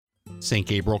St.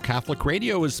 Gabriel Catholic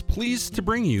Radio is pleased to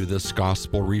bring you this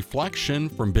gospel reflection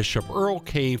from Bishop Earl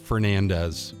K.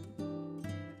 Fernandes.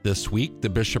 This week, the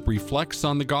bishop reflects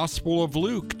on the Gospel of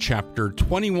Luke, chapter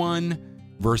 21,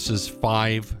 verses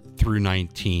 5 through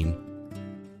 19.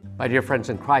 My dear friends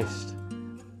in Christ,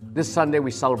 this Sunday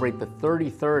we celebrate the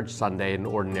 33rd Sunday in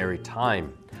Ordinary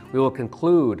Time. We will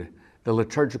conclude the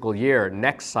liturgical year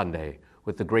next Sunday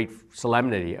with the great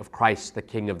solemnity of Christ, the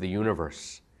King of the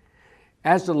universe.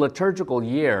 As the liturgical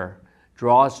year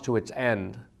draws to its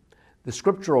end, the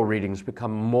scriptural readings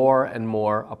become more and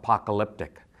more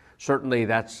apocalyptic. Certainly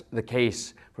that's the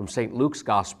case from St. Luke's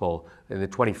Gospel in the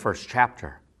 21st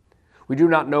chapter. We do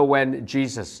not know when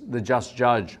Jesus, the just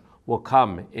judge, will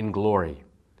come in glory.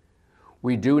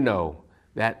 We do know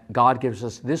that God gives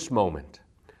us this moment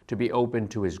to be open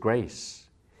to His grace.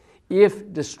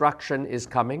 If destruction is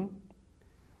coming,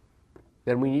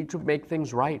 then we need to make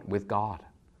things right with God.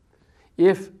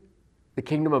 If the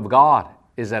kingdom of God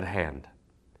is at hand,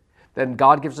 then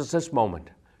God gives us this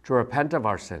moment to repent of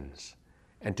our sins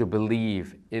and to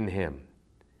believe in Him.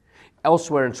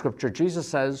 Elsewhere in Scripture, Jesus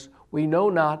says, we know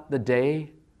not the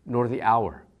day nor the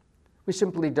hour. We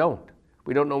simply don't.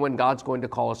 We don't know when God's going to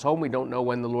call us home. We don't know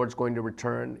when the Lord's going to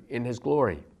return in His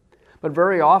glory. But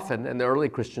very often, and the early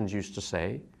Christians used to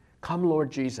say, come,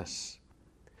 Lord Jesus.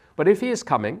 But if He is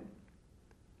coming,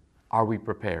 are we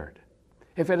prepared?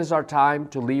 If it is our time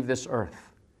to leave this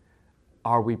earth,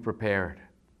 are we prepared?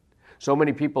 So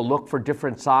many people look for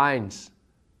different signs,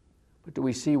 but do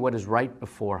we see what is right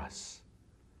before us?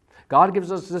 God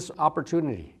gives us this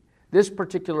opportunity, this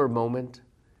particular moment,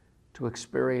 to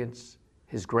experience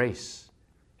His grace,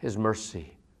 His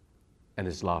mercy, and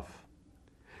His love.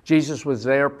 Jesus was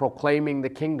there proclaiming the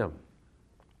kingdom,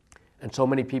 and so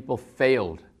many people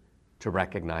failed to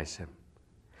recognize Him.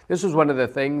 This was one of the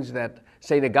things that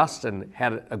St. Augustine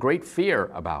had a great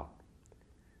fear about,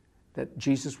 that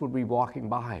Jesus would be walking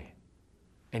by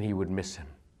and he would miss him.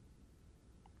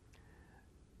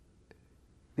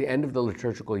 The end of the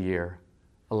liturgical year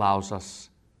allows us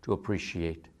to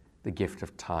appreciate the gift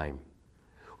of time.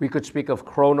 We could speak of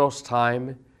chronos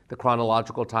time, the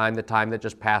chronological time, the time that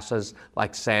just passes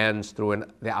like sands through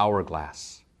the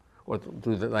hourglass, or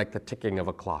through like the ticking of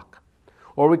a clock.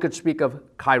 Or we could speak of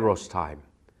kairos time,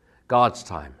 God's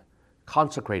time,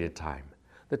 consecrated time,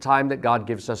 the time that God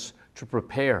gives us to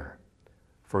prepare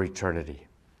for eternity.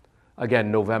 Again,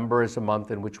 November is a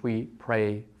month in which we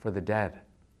pray for the dead.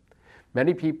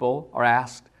 Many people are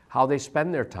asked how they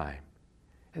spend their time.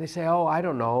 And they say, oh, I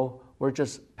don't know, we're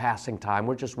just passing time,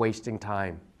 we're just wasting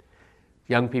time.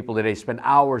 Young people today spend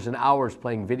hours and hours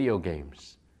playing video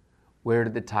games. Where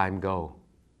did the time go?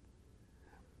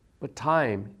 But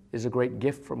time is a great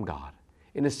gift from God.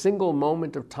 In a single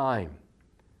moment of time,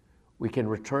 we can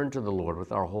return to the Lord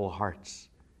with our whole hearts.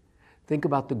 Think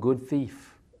about the good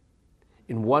thief.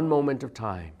 In one moment of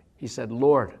time, he said,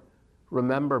 Lord,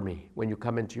 remember me when you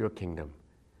come into your kingdom.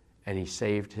 And he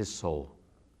saved his soul.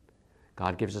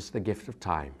 God gives us the gift of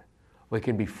time. We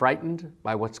can be frightened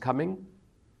by what's coming,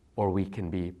 or we can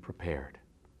be prepared.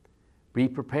 Be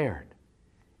prepared.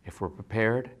 If we're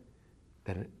prepared,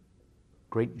 then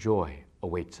great joy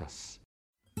awaits us.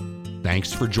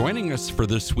 Thanks for joining us for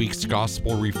this week's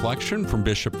Gospel Reflection from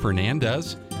Bishop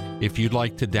Fernandes. If you'd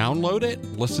like to download it,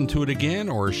 listen to it again,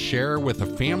 or share with a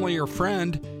family or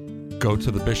friend, go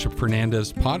to the Bishop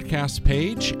Fernandes podcast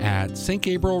page at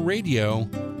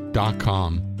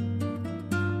stgabrielradio.com.